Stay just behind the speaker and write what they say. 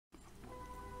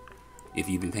If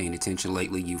you've been paying attention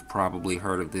lately, you've probably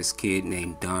heard of this kid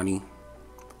named Donnie.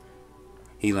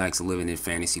 He likes living in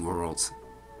fantasy worlds.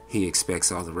 He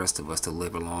expects all the rest of us to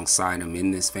live alongside him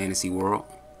in this fantasy world.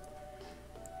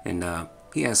 And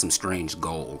he has some strange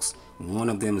goals. One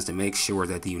of them is to make sure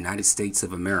that the United States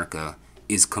of America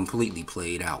is completely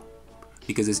played out,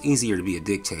 because it's easier to be a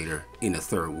dictator in a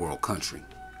third world country.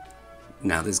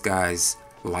 Now, this guy's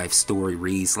life story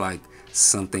reads like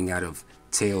something out of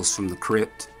Tales from the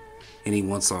Crypt, and he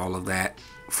wants all of that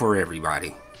for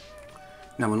everybody.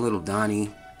 Now, when little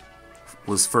Donnie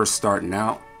was first starting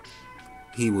out,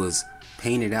 he was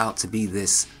painted out to be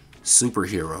this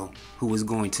superhero who was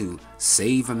going to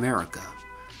save America.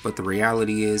 But the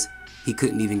reality is, he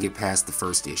couldn't even get past the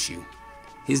first issue.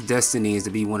 His destiny is to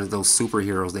be one of those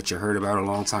superheroes that you heard about a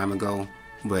long time ago,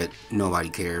 but nobody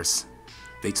cares.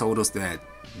 They told us that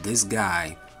this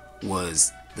guy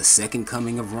was the second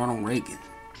coming of Ronald Reagan,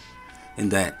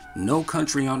 and that no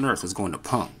country on earth was going to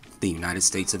punk the United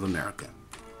States of America.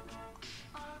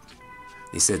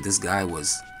 They said this guy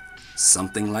was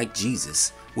something like Jesus,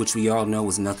 which we all know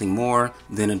was nothing more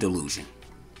than a delusion.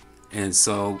 And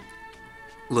so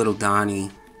little Donnie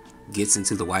gets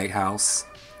into the White House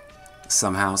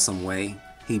somehow, some way.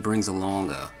 He brings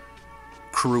along a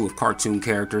crew of cartoon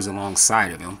characters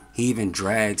alongside of him. He even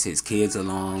drags his kids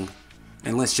along,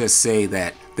 and let's just say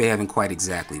that they haven't quite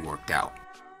exactly worked out.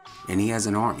 And he has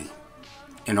an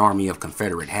army of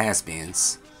Confederate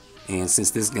has-beens. And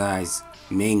since this guy's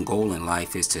main goal in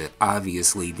life is to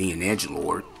obviously be an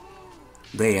edgelord,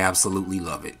 they absolutely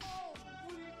love it.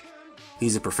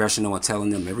 He's a professional at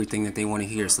telling them everything that they want to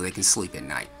hear so they can sleep at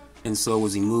night. And so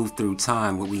as we move through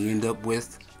time, what we end up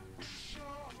with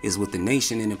is with the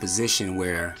nation in a position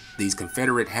where these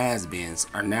Confederate has-beens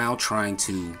are now trying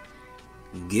to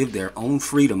give their own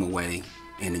freedom away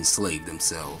and enslave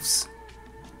themselves.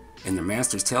 And their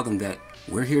masters tell them that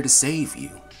we're here to save you.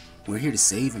 We're here to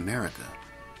save America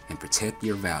and protect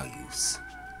your values,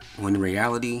 when the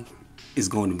reality is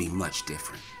going to be much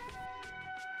different.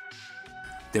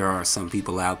 There are some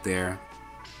people out there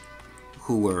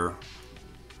who were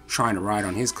trying to ride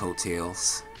on his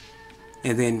coattails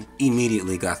and then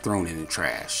immediately got thrown in the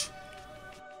trash.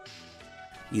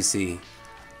 You see,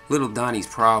 little Donnie's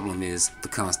problem is the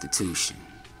Constitution.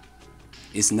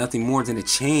 It's nothing more than a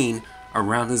chain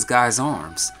around this guy's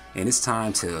arms, and it's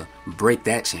time to break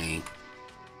that chain.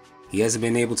 He hasn't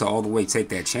been able to all the way take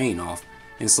that chain off,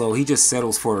 and so he just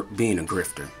settles for being a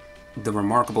grifter. The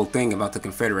remarkable thing about the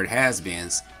Confederate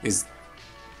has-beens is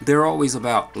they're always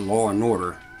about law and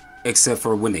order, except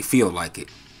for when they feel like it.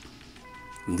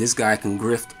 And this guy can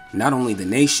grift not only the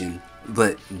nation,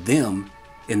 but them,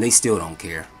 and they still don't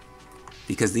care.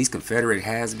 Because these Confederate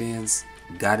has-beens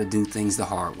gotta do things the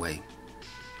hard way.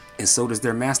 And so does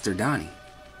their master Donnie.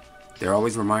 They're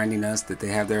always reminding us that they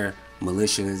have their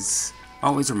militias,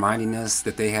 always reminding us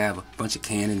that they have a bunch of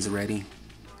cannons ready.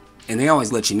 And they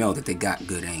always let you know that they got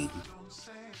good aim.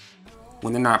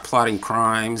 When they're not plotting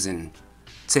crimes and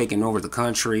taking over the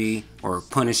country or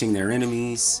punishing their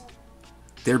enemies,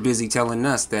 they're busy telling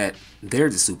us that they're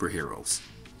the superheroes.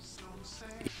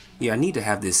 Yeah, I need to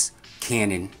have this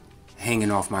cannon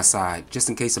hanging off my side just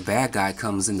in case a bad guy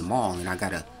comes in the mall and I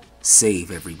gotta save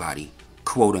everybody,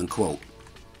 quote unquote.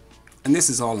 And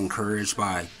this is all encouraged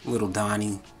by little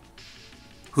Donnie,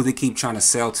 who they keep trying to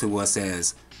sell to us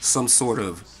as some sort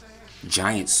of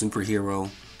giant superhero.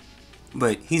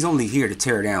 But he's only here to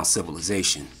tear down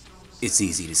civilization. It's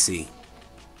easy to see.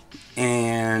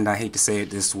 And I hate to say it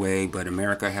this way, but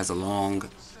America has a long,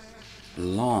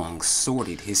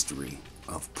 sordid history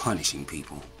of punishing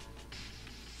people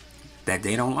that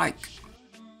they don't like.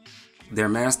 Their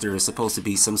master is supposed to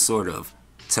be some sort of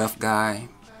tough guy,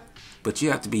 but you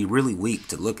have to be really weak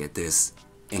to look at this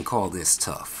and call this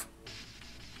tough.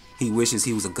 He wishes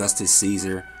he was Augustus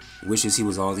Caesar, wishes he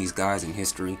was all these guys in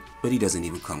history, but he doesn't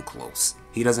even come close.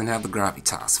 He doesn't have the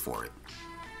gravitas for it.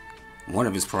 One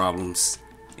of his problems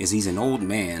is he's an old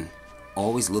man,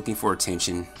 always looking for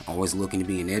attention, always looking to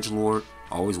be an edgelord,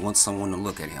 always wants someone to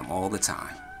look at him all the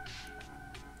time.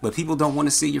 But people don't want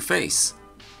to see your face,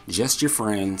 just your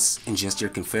friends and just your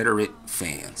Confederate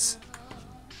fans.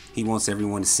 He wants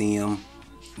everyone to see him,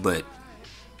 but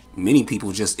many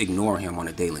people just ignore him on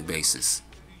a daily basis.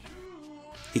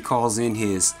 He calls in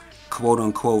his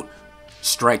quote-unquote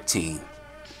strike team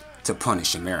to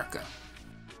punish America.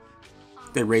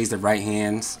 They raise their right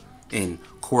hands in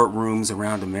courtrooms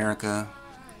around America,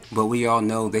 but we all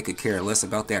know they could care less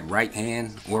about that right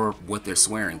hand or what they're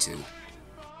swearing to.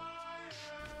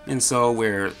 And so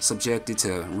we're subjected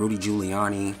to Rudy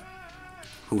Giuliani,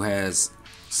 who has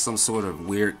some sort of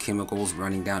weird chemicals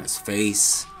running down his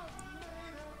face.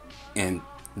 And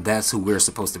that's who we're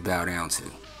supposed to bow down to.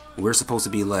 We're supposed to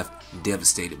be left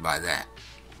devastated by that.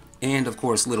 And of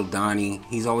course, little Donnie,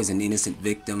 he's always an innocent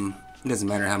victim. It doesn't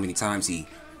matter how many times he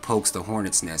pokes the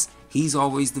hornet's nest. He's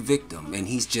always the victim, and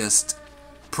he's just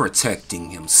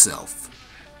protecting himself.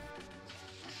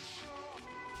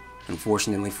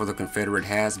 Unfortunately for the Confederate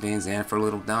has-beens and for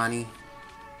little Donnie,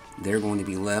 they're going to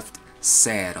be left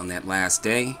sad on that last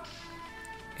day,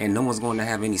 and no one's going to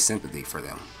have any sympathy for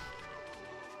them.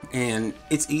 And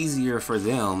it's easier for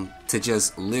them to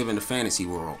just live in a fantasy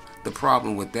world. The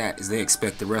problem with that is they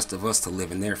expect the rest of us to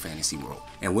live in their fantasy world,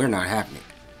 and we're not having it.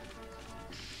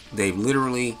 They've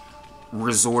literally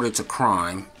resorted to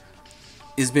crime.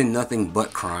 It's been nothing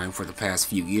but crime for the past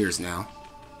few years now.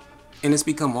 And it's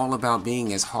become all about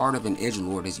being as hard of an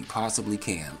edgelord as you possibly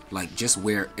can. Like, just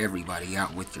wear everybody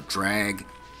out with your drag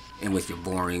and with your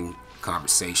boring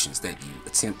conversations that you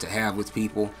attempt to have with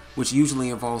people, which usually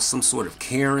involves some sort of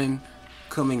Karen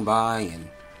coming by and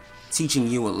teaching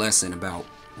you a lesson about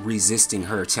resisting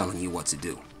her telling you what to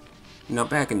do. You know,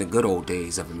 back in the good old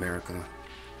days of America,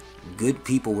 good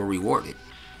people were rewarded,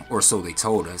 or so they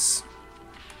told us.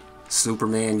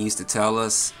 Superman used to tell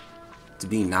us to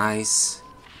be nice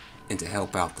and to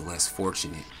help out the less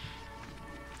fortunate.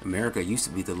 America used to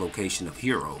be the location of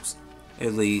heroes.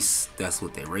 At least, that's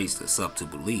what they raised us up to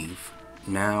believe.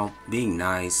 Now, being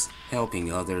nice,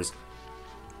 helping others,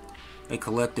 a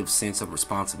collective sense of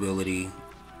responsibility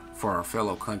for our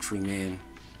fellow countrymen,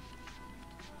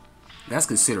 that's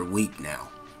considered weak now.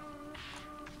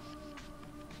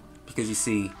 Because you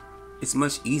see, it's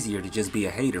much easier to just be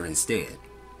a hater instead.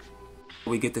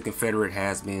 We get the Confederate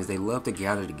has-beens, they love to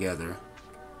gather together,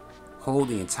 hold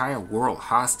the entire world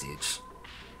hostage,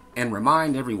 and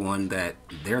remind everyone that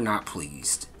they're not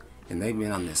pleased. And they've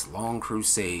been on this long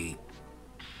crusade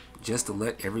just to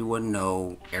let everyone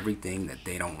know everything that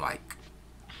they don't like.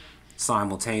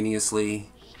 Simultaneously,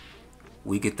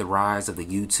 we get the rise of the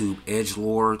YouTube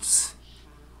edgelords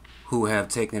who have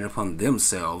taken it upon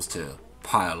themselves to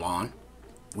pile on.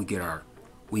 We get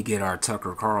our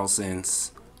Tucker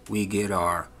Carlsons, we get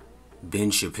our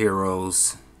Ben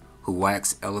Shapiro's, who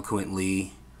wax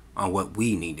eloquently on what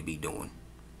we need to be doing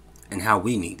and how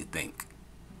we need to think.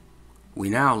 We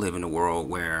now live in a world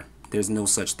where there's no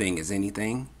such thing as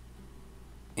anything,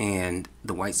 and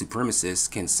the white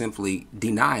supremacist can simply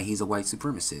deny he's a white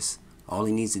supremacist. All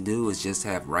he needs to do is just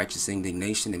have righteous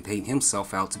indignation and paint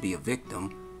himself out to be a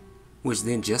victim, which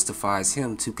then justifies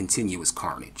him to continue his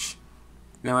carnage.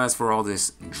 Now, as for all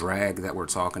this drag that we're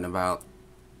talking about,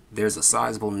 there's a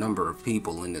sizable number of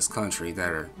people in this country that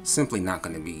are simply not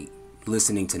going to be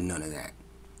listening to none of that.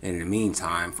 And in the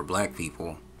meantime, for black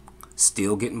people,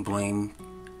 still getting blamed,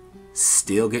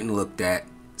 still getting looked at,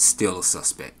 still a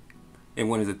suspect. And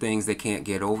one of the things they can't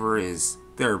get over is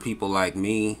there are people like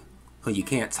me who you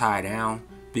can't tie down,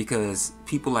 because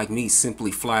people like me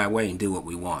simply fly away and do what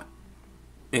we want.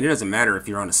 And it doesn't matter if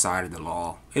you're on the side of the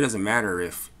law. It doesn't matter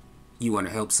if you want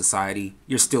to help society.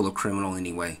 You're still a criminal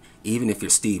anyway, even if you're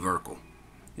Steve Urkel.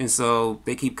 And so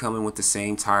they keep coming with the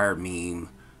same tired meme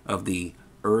of the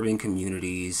urban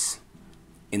communities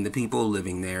and the people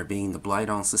living there being the blight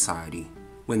on society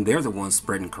when they're the ones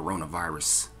spreading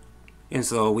coronavirus. And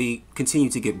so we continue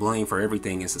to get blamed for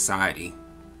everything in society.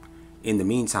 In the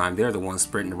meantime, they're the ones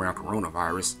spreading around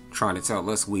coronavirus, trying to tell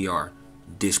us we are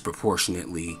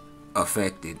disproportionately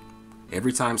affected.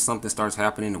 Every time something starts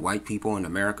happening to white people in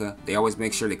America, they always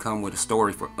make sure they come with a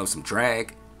story of some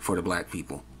drag for the black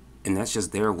people. And that's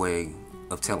just their way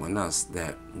of telling us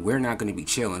that we're not going to be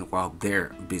chilling while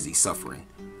they're busy suffering,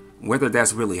 whether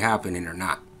that's really happening or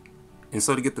not. And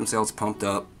so to get themselves pumped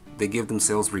up, they give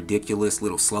themselves ridiculous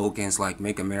little slogans like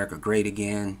 "Make America Great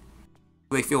Again."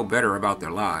 They feel better about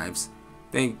their lives.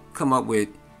 They come up with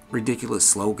ridiculous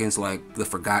slogans like "The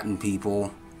Forgotten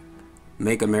People,"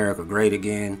 "Make America Great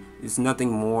Again." It's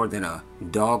nothing more than a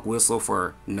dog whistle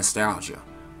for nostalgia.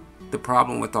 The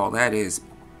problem with all that is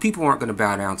people aren't going to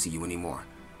bow down to you anymore.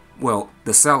 Well,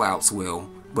 the sellouts will,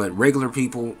 but regular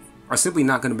people are simply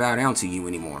not going to bow down to you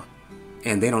anymore.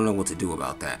 And they don't know what to do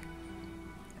about that.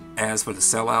 As for the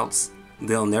sellouts,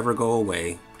 they'll never go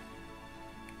away.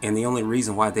 And the only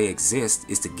reason why they exist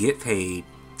is to get paid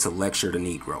to lecture the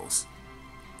Negroes.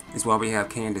 It's why we have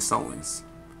Candace Owens.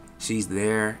 She's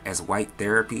there as white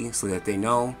therapy so that they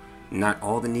know not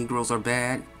all the Negroes are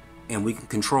bad and we can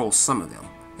control some of them.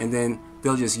 And then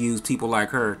they'll just use people like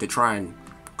her to try and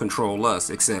control us,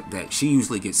 except that she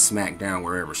usually gets smacked down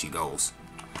wherever she goes.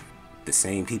 The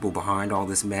same people behind all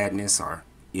this madness are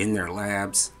in their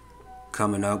labs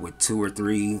coming up with 2 or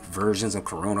 3 versions of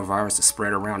coronavirus to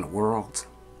spread around the world.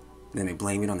 Then they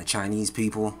blame it on the Chinese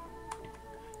people.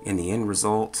 And the end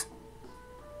result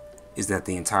is that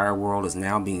the entire world is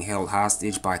now being held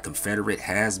hostage by Confederate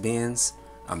has-beens.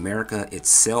 America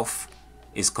itself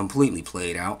is completely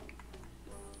played out.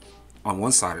 On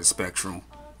one side of the spectrum,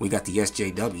 we got the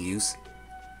SJWs.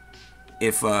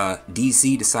 If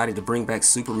DC decided to bring back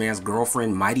Superman's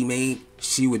girlfriend, Mighty Maid,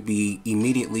 she would be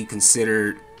immediately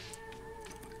considered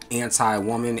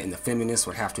anti-woman, and the feminists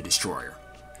would have to destroy her.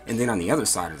 And then on the other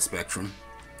side of the spectrum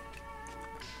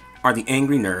are the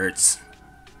angry nerds,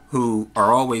 who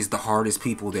are always the hardest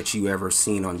people that you ever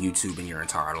seen on YouTube in your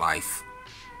entire life.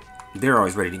 They're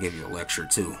always ready to give you a lecture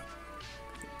too.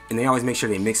 And they always make sure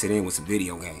they mix it in with some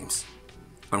video games.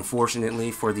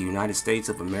 Unfortunately for the United States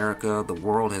of America, the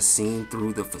world has seen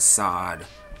through the facade.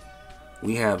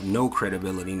 We have no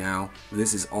credibility now.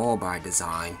 This is all by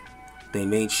design. They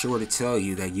made sure to tell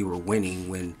you that you were winning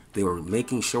when they were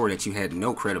making sure that you had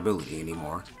no credibility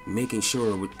anymore. Making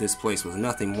sure this place was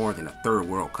nothing more than a third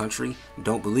world country.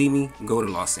 Don't believe me? Go to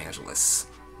Los Angeles.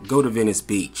 Go to Venice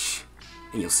Beach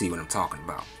and you'll see what I'm talking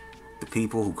about. The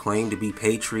people who claim to be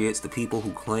patriots, the people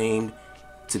who claimed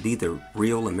to be the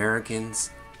real Americans,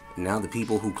 now the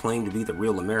people who claim to be the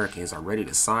real Americans are ready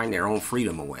to sign their own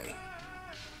freedom away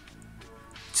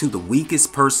to the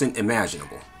weakest person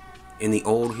imaginable. And the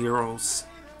old heroes,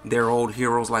 their old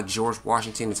heroes like George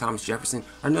Washington and Thomas Jefferson,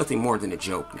 are nothing more than a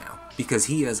joke now, because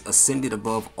he has ascended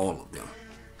above all of them.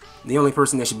 The only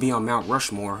person that should be on Mount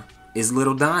Rushmore is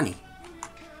little Donnie.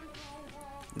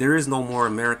 There is no more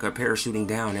America parachuting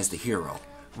down as the hero,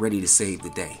 ready to save the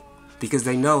day, because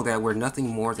they know that we're nothing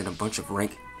more than a bunch of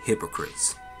rank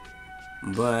hypocrites.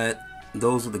 But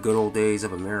those were the good old days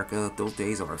of America. Those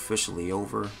days are officially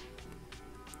over.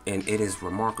 And it is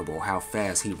remarkable how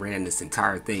fast he ran this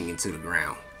entire thing into the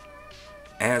ground.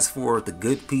 As for the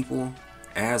good people,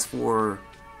 as for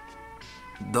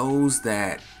those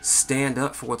that stand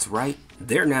up for what's right,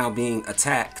 they're now being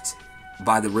attacked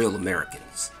by the real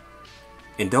Americans.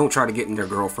 And don't try to get in their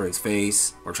girlfriend's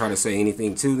face or try to say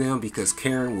anything to them, because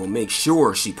Karen will make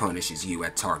sure she punishes you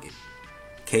at Target,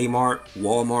 Kmart,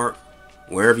 Walmart,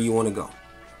 wherever you want to go.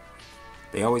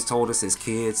 They always told us as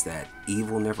kids that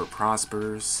evil never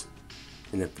prospers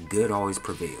and that the good always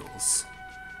prevails.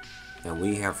 And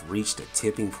we have reached a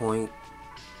tipping point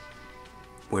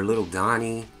where little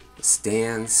Donnie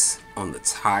stands on the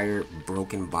tired,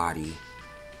 broken body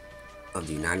of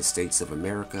the United States of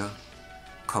America.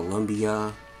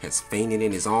 Columbia has fainted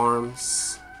in his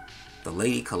arms. The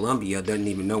lady Columbia doesn't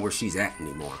even know where she's at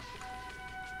anymore.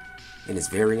 And it's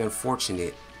very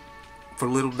unfortunate for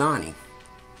little Donnie,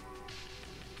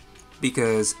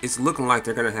 because it's looking like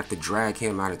they're going to have to drag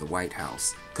him out of the White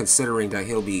House, considering that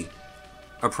he'll be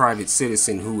a private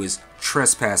citizen who is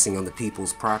trespassing on the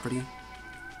people's property.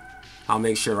 I'll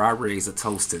make sure I raise a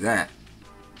toast to that.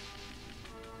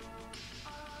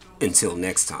 Until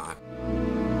next time.